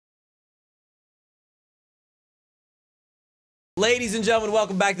Ladies and gentlemen,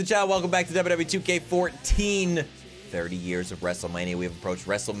 welcome back to the channel. Welcome back to WWE 2K14. 30 years of WrestleMania. We have approached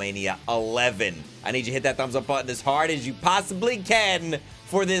WrestleMania 11. I need you to hit that thumbs up button as hard as you possibly can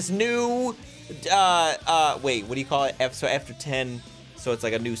for this new, wait, what do you call it? So after 10, so it's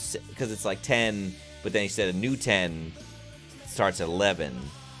like a new, because it's like 10, but then you said a new 10 starts at 11. You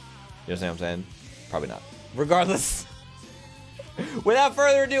understand what I'm saying? Probably not. Regardless, without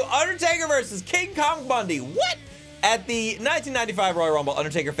further ado, Undertaker versus King Kong Bundy. What? At the 1995 Royal Rumble,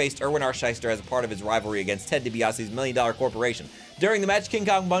 Undertaker faced Erwin R. Shyster as a part of his rivalry against Ted DiBiase's $1 Million Corporation. During the match, King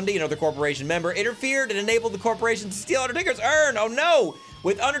Kong Bundy, another corporation member, interfered and enabled the corporation to steal Undertaker's urn. Oh no!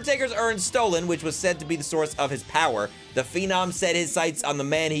 With Undertaker's urn stolen, which was said to be the source of his power, the Phenom set his sights on the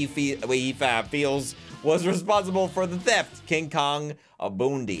man he feels was responsible for the theft, King Kong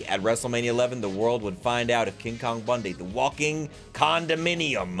Bundy. At WrestleMania 11, the world would find out if King Kong Bundy, the walking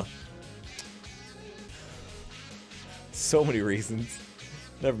condominium, so many reasons,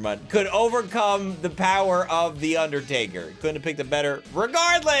 never mind, could overcome the power of The Undertaker. Couldn't have picked a better.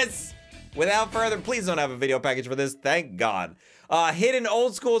 Regardless, without further, please don't have a video package for this, thank God. Hidden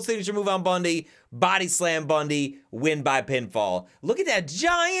old school signature move on Bundy, body slam Bundy, win by pinfall. Look at that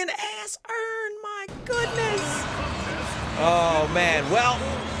giant ass urn, my goodness. Oh man, well,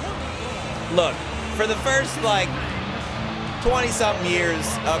 look, for the first like 20-something years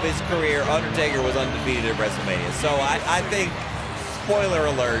of his career, Undertaker was undefeated at WrestleMania. So I think, spoiler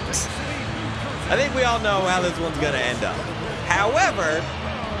alert, I think we all know how this one's gonna end up. However,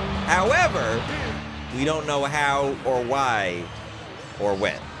 we don't know how or why or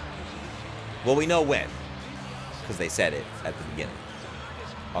when. Well, we know when, because they said it at the beginning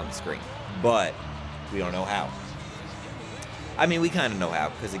on the screen, but we don't know how. I mean, we kind of know how,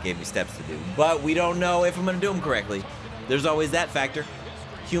 because it gave me steps to do, but we don't know if I'm gonna do them correctly. There's always that factor.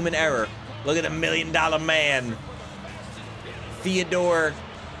 Human error. Look at the $1 Million Man. Theodore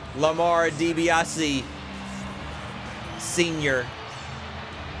Lamar DiBiase Sr.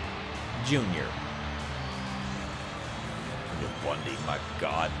 Jr. Look at Bundy, my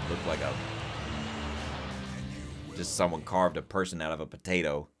God. Looked like a... just someone carved a person out of a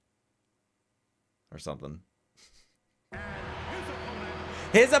potato. Or something.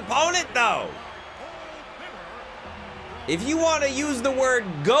 His opponent, though! If you want to use the word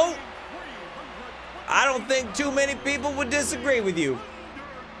GOAT, I don't think too many people would disagree with you.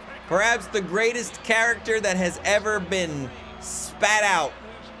 Perhaps the greatest character that has ever been spat out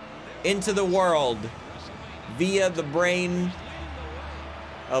into the world via the brain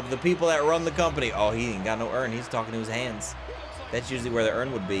of the people that run the company. Oh, he ain't got no urn. He's talking to his hands. That's usually where the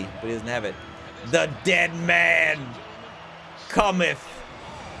urn would be, but he doesn't have it. The dead man cometh.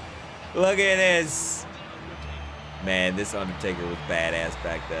 Look at this. Man, this Undertaker was badass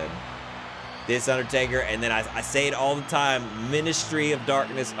back then. This Undertaker, and then I say it all the time, Ministry of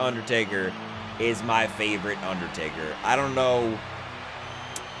Darkness Undertaker is my favorite Undertaker. I don't know.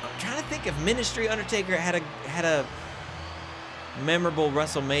 I'm trying to think if Ministry Undertaker had a memorable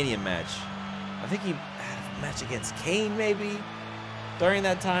WrestleMania match. I think he had a match against Kane maybe during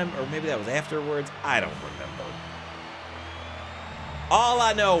that time, or maybe that was afterwards. I don't remember. All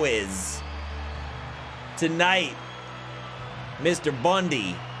I know is tonight, Mr.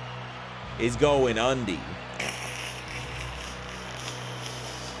 Bundy is going undie.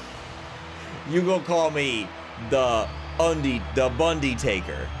 You gonna call me the Bundy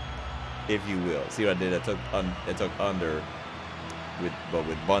Taker, if you will. See what I did? I took under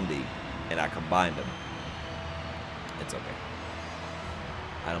with Bundy, and I combined them. It's okay.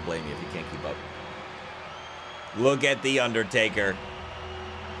 I don't blame you if you can't keep up. Look at the Undertaker.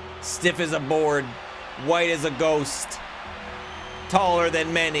 Stiff as a board, white as a ghost. Taller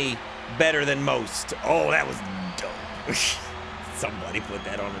than many, better than most. Oh, that was dope. Somebody put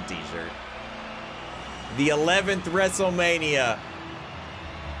that on a t-shirt. The 11th WrestleMania.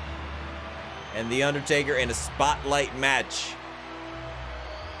 And The Undertaker in a spotlight match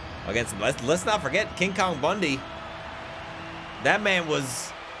against, let's not forget, King Kong Bundy. That man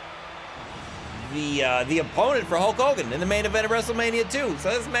was the opponent for Hulk Hogan in the main event of WrestleMania 2. So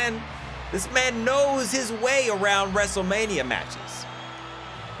this man knows his way around WrestleMania matches.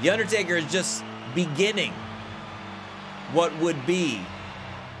 The Undertaker is just beginning what would be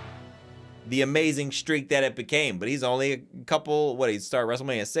the amazing streak that it became. But he's only a couple, what, he'd start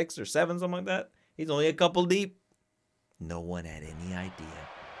WrestleMania 6 or 7, something like that? He's only a couple deep. No one had any idea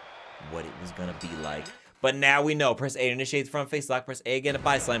what it was gonna be like. But now we know. Press A to initiate the front face lock. Press A again to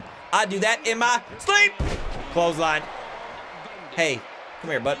body slam. I do that in my sleep. Clothesline. Hey,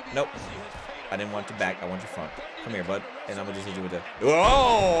 come here, bud. Nope. I didn't want your back. I want your front. Come here, bud. And I'm gonna just hit you with the...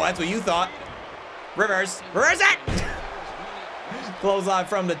 Oh, that's what you thought. Reverse. Reverse it! Clothesline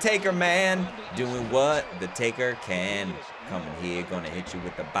from the Taker, man. Doing what the Taker can. Coming here, gonna hit you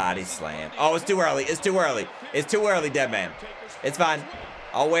with the body slam. Oh, it's too early. It's too early. It's too early, dead man. It's fine.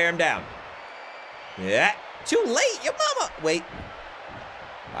 I'll wear him down. Yeah. Too late, your mama. Wait.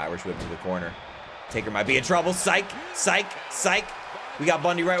 Irish whip to the corner. Taker might be in trouble. Psych, psych, psych. We got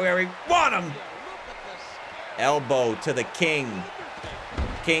Bundy right where we want him. Elbow to the king.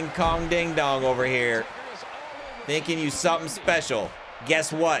 King Kong Ding Dong over here. Thinking you something special.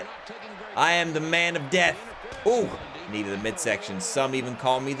 Guess what? I am the man of death. Ooh, knee to the midsection. Some even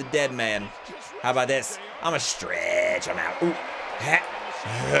call me the dead man. How about this? I'm a stretch him out. Ooh.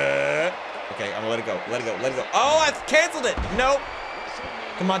 Okay, I'm gonna let it go. Let it go. Let it go. Oh, I canceled it. Nope.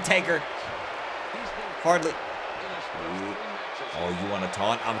 Come on, Taker. Hardly. Ooh. Oh, you want to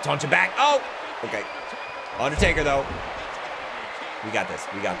taunt? I'm gonna taunt you back. Oh, okay. Undertaker, though. We got this.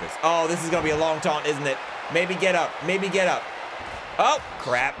 We got this. Oh, this is gonna be a long taunt, isn't it? Maybe get up. Maybe get up. Oh,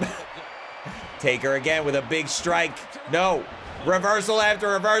 crap. Taker again with a big strike. No. Reversal after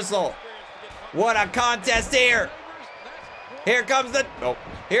reversal. What a contest here. Here comes the... Oh.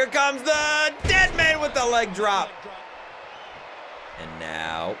 Here comes the dead man with the leg drop. And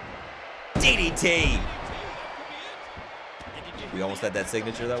now... DDT. We almost had that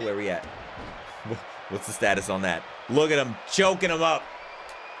signature, though. Where we at? What's the status on that? Look at him. Choking him up.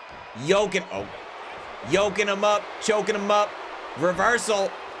 Yoking... Oh. Yoking him up, choking him up. Reversal.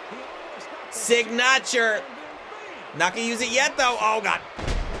 Signature. Not gonna use it yet, though. Oh, God.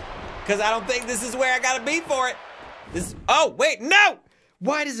 Because I don't think this is where I gotta be for it. This. Oh, wait, no!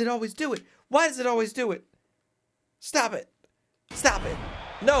 Why does it always do it? Why does it always do it? Stop it. Stop it.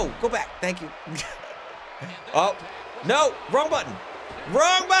 No, go back. Thank you. Oh, no. Wrong button.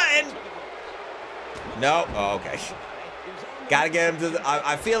 Wrong button. No. Oh, okay. Gotta get him to the,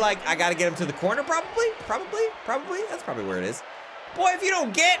 I feel like I gotta get him to the corner, probably. That's probably where it is. Boy, if you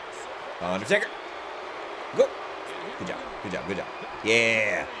don't get, Undertaker. Go. Good job, good job, good job.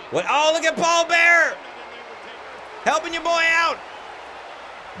 Yeah. What? Oh, look at Paul Bearer. Helping your boy out.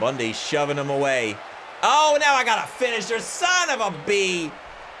 Bundy shoving him away. Oh, now I gotta finish her, son of a B.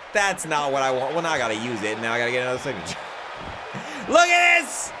 That's not what I want. Well, now I gotta use it. Now I gotta get another signature. Look at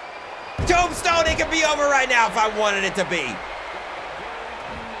this. Tombstone, it could be over right now if I wanted it to be.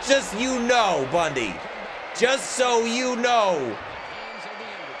 Just you know, Bundy. Just so you know.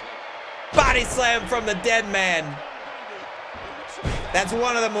 Body slam from the dead man. That's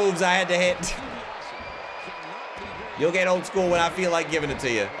one of the moves I had to hit. You'll get old school when I feel like giving it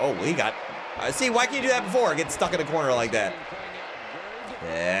to you. Oh, he got... see, why can't you do that before? Get stuck in a corner like that.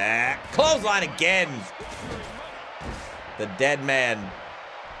 Yeah. Clothesline again. The dead man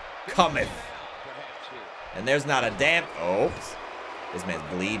cometh. And there's not a damn... Oops. This man's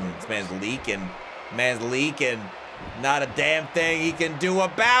bleeding. This man's leaking. Man's leaking. Not a damn thing he can do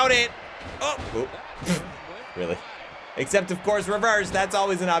about it. Oh. Really? Except, of course, reverse. That's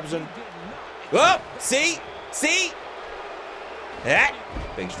always an option. Oh, see? See? Yeah.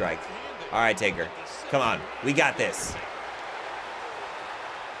 Big strike. All right, Taker. Come on. We got this.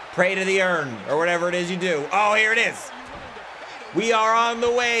 Pray to the urn, or whatever it is you do. Oh, here it is. We are on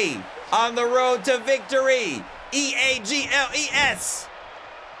the way. On the road to victory. E-A-G-L-E-S.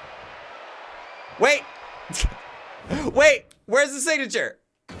 Wait. Wait. Where's the signature?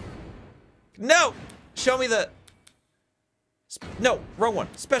 No. Show me the... No, wrong one.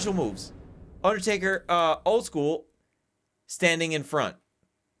 Special moves. Undertaker, old school, standing in front.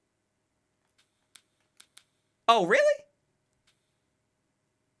 Oh, really?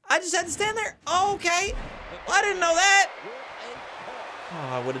 I just had to stand there? Oh, okay. Well, I didn't know that. Oh,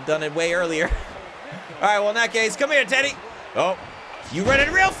 I would have done it way earlier. All right, well, in that case, come here, Teddy. Oh, you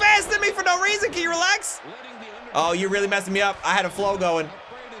running real fast at me for no reason. Can you relax? Oh, you're really messing me up. I had a flow going.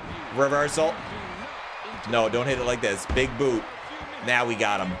 Reversal. No, don't hit it like this. Big boot. Now we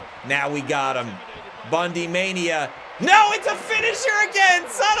got him. Now we got him. Bundy Mania. No, it's a finisher again,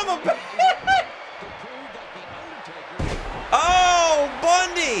 son of a... Oh,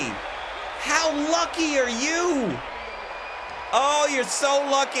 Bundy. How lucky are you? Oh, you're so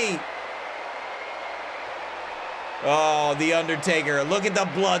lucky. Oh, The Undertaker. Look at the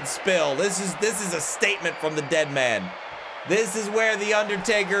blood spill. This is a statement from the dead man. This is where The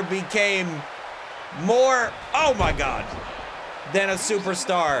Undertaker became more, oh my God, than a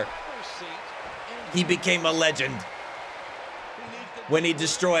superstar. He became a legend when he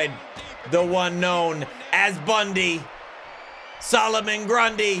destroyed the one known as Bundy, Solomon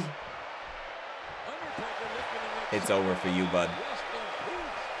Grundy. It's over for you, bud.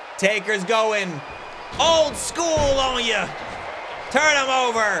 Taker's going old school on you. Turn him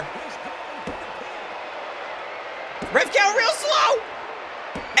over. Ref count real slow.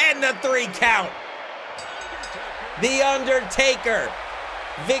 And the 3 count. The Undertaker,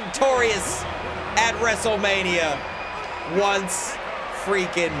 victorious at WrestleMania once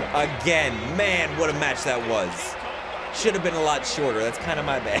freaking again. Man, what a match that was. Should have been a lot shorter. That's kind of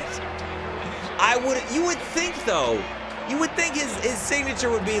my bad. You would think though, you would think his signature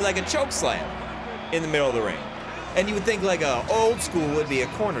would be like a choke slam in the middle of the ring. And you would think like a old school would be a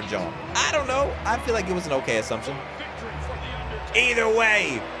corner jump. I don't know. I feel like it was an okay assumption. Either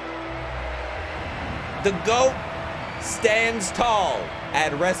way, the GOAT stands tall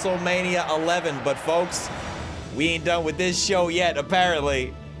at WrestleMania 11. But folks, we ain't done with this show yet,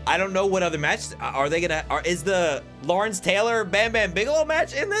 apparently. I don't know what other match are they gonna, is the Lawrence Taylor Bam Bam Bigelow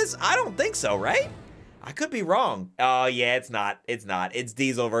match in this? I don't think so, right? I could be wrong. Oh yeah, it's not. It's not. It's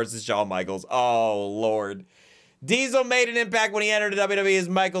Diesel versus Shawn Michaels. Oh Lord. Diesel made an impact when he entered WWE as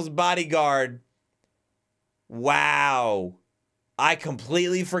Michaels' bodyguard. Wow. I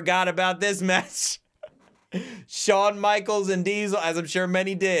completely forgot about this match. Shawn Michaels and Diesel, as I'm sure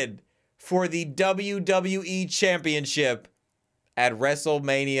many did, for the WWE Championship at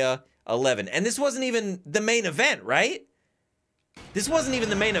WrestleMania 11. And this wasn't even the main event, right? This wasn't even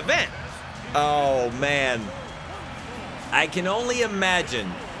the main event. Oh, man. I can only imagine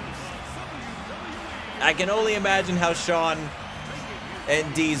how Shawn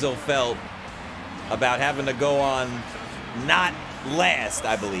and Diesel felt about having to go on not last,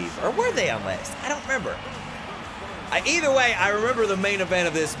 I believe. Or were they on last? I don't remember. Either way, I remember the main event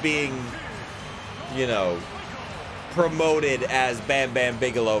of this being, you know, promoted as Bam Bam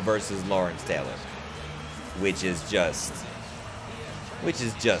Bigelow versus Lawrence Taylor, which is just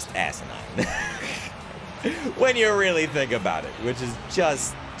asinine. When you really think about it, which is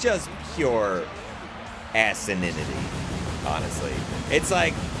just pure asininity, honestly. It's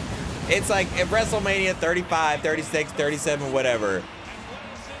like if WrestleMania 35, 36, 37, whatever,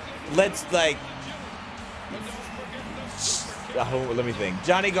 let's like, let me think.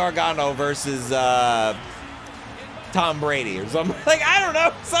 Johnny Gargano versus Tom Brady or something. Like, I don't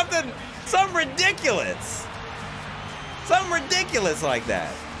know, something ridiculous. Something ridiculous like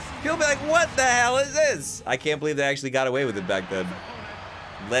that. People be like, what the hell is this? I can't believe they actually got away with it back then.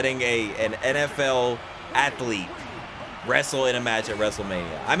 Letting an NFL athlete wrestle in a match at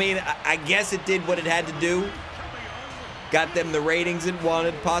WrestleMania. I mean, I guess it did what it had to do. Got them the ratings it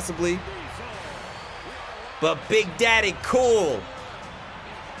wanted, possibly. But Big Daddy Cool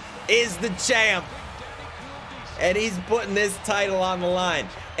is the champ. And he's putting this title on the line.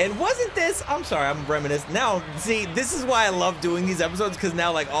 And wasn't this, I'm sorry, I'm reminiscing. Now, see, this is why I love doing these episodes, because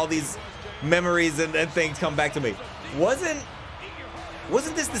now, like, all these memories and things come back to me. Wasn't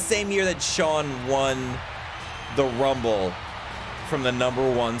this the same year that Shawn won the Rumble from the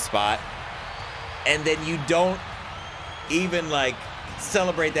 #1 spot? And then you don't even, like,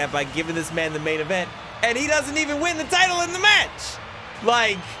 celebrate that by giving this man the main event, and he doesn't even win the title in the match.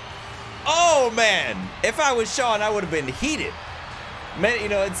 Like, oh, man. If I was Shawn, I would have been heated. Man, you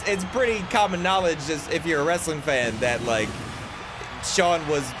know, it's pretty common knowledge, just if you're a wrestling fan, that, like, Shawn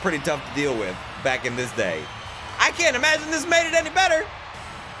was pretty tough to deal with back in this day. I can't imagine this made it any better.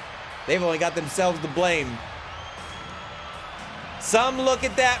 They've only got themselves to blame. Some look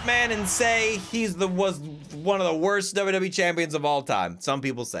at that man and say was one of the worst WWE champions of all time. Some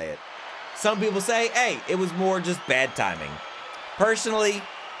people say it. Some people say, hey, it was more just bad timing. Personally,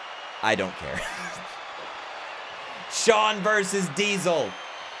 I don't care. Shawn versus Diesel.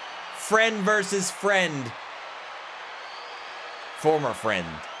 Friend versus friend. Former friend,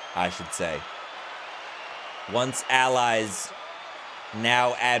 I should say. Once allies,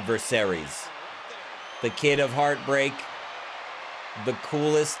 now adversaries. The Kid of Heartbreak. The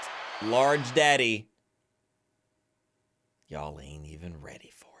coolest large daddy. Y'all ain't even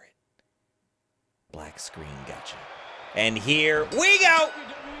ready for it. Black screen gotcha. And here we go.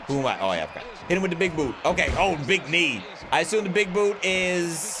 Who am I? Oh, yeah, I forgot. Hit him with the big boot. Okay. Oh, big knee. I assume the big boot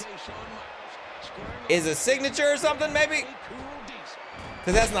is a signature or something, maybe?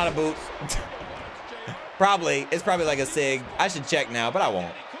 Because that's not a boot. Probably. It's probably like a sig. I should check now, but I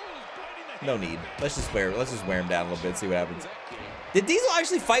won't. No need. Let's just wear him down a little bit, see what happens. Did Diesel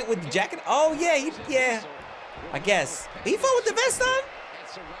actually fight with the jacket? Oh, yeah. Yeah. I guess. He fought with the vest on?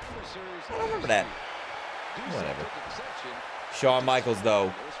 I don't remember that. Whatever. Shawn Michaels,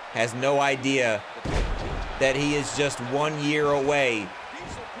 though, has no idea that he is just 1 year away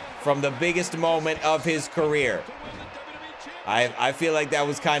from the biggest moment of his career. I feel like that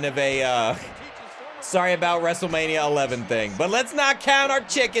was kind of a sorry about WrestleMania 11 thing. But let's not count our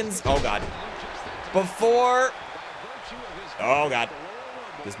chickens. Oh, God. Oh, God.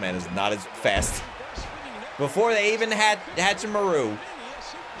 This man is not as fast. Before they even had Hachimaru.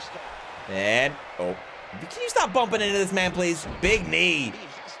 And, oh. Can you stop bumping into this man, please? Big knee.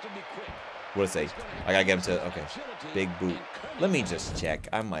 What'd it say? I gotta get him to, okay. Big boot. Let me just check.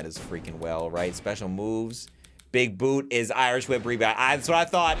 I might as freaking well, right? Special moves. Big boot is Irish whip rebound. That's what I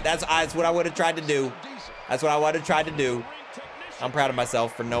thought. That's what I would have tried to do. That's what I would have tried to do. I'm proud of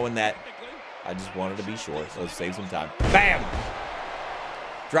myself for knowing that. I just wanted to be sure, so let's save some time. Bam!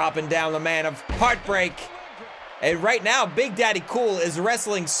 Dropping down the man of Heartbreak. And right now, Big Daddy Cool is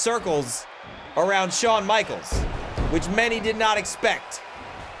wrestling circles around Shawn Michaels, which many did not expect.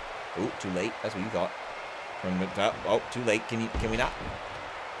 Ooh, too late. That's what you thought. Oh, too late. Can we not?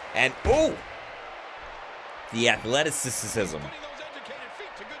 And ooh, the athleticism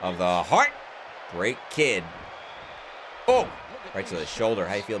of the Heartbreak Kid. Oh, right to the shoulder.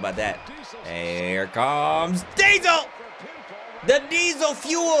 How you feel about that? Here comes Diesel. The Diesel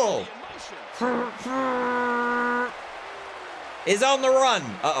Fuel is on the run.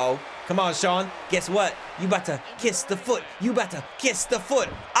 Uh-oh. Come on, Shawn. Guess what? You about to kiss the foot. You about to kiss the foot.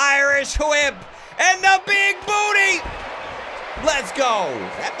 Irish whip and the big booty. Let's go.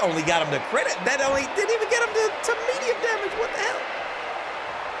 That only got him to credit. That only didn't even get him to medium damage. What the hell?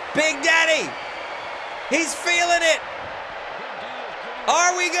 Big Daddy. He's feeling it.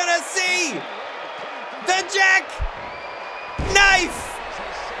 Are we gonna see the jackknife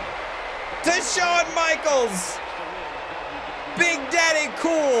to Shawn Michaels? Big Daddy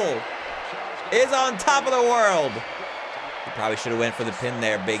Cool is on top of the world. You probably should have went for the pin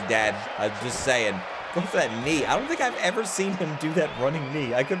there, Big Dad. I'm just saying. Go for that knee. I don't think I've ever seen him do that running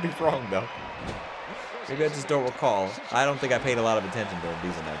knee. I could be wrong, though. Maybe I just don't recall. I don't think I paid a lot of attention to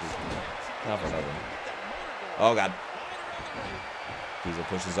Diesel matches. Not for nothing. Oh, God. Diesel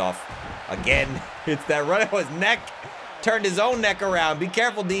pushes off again. It's that run of his neck. Turned his own neck around. Be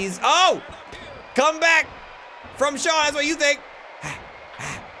careful, Deez. Oh! Come back from Shawn. That's what you think.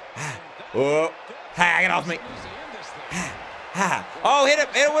 Oh, get off me. Oh, hit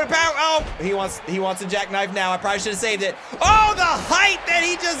him with a power. Oh, he wants a jackknife now. I probably should have saved it. Oh, the height that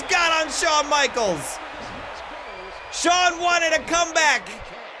he just got on Shawn Michaels. Shawn wanted a comeback.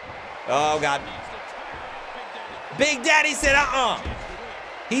 Oh, God. Big Daddy said, uh-uh.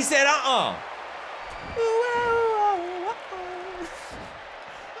 He said, uh-uh.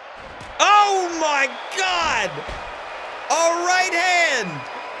 Oh, my God. A right hand.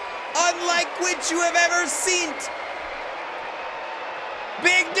 Unlike which you have ever seen.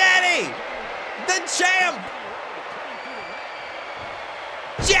 Big Daddy, the champ.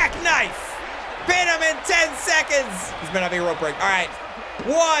 Jackknife. Pin him in 10 seconds. This better not be a rope break. All right.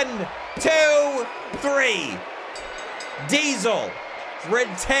 1, 2, 3. Diesel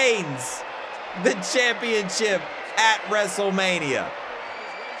retains the championship at WrestleMania.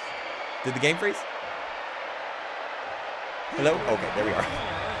 Did the game freeze? Hello? Okay, there we are.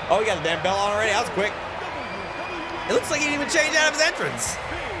 Oh, we got the damn bell on already. That was quick. It looks like he didn't even change out of his entrance.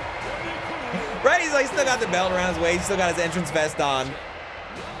 Right? He's like still got the belt around his waist. He's still got his entrance vest on.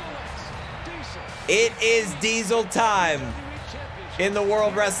 It is Diesel time in the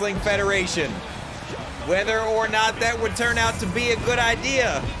World Wrestling Federation. Whether or not that would turn out to be a good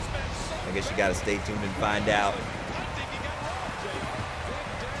idea, I guess you gotta stay tuned and find out.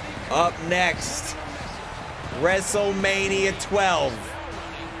 Up next, WrestleMania 12.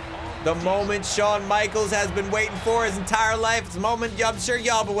 The moment Shawn Michaels has been waiting for his entire life. It's a moment I'm sure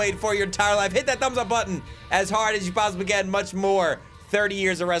y'all been waiting for your entire life. Hit that thumbs up button as hard as you possibly can. Much more. 30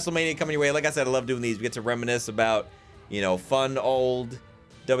 years of WrestleMania coming your way. Like I said, I love doing these. We get to reminisce about, you know, fun old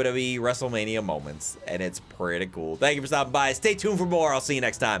WWE WrestleMania moments. And it's pretty cool. Thank you for stopping by. Stay tuned for more. I'll see you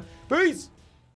next time. Peace.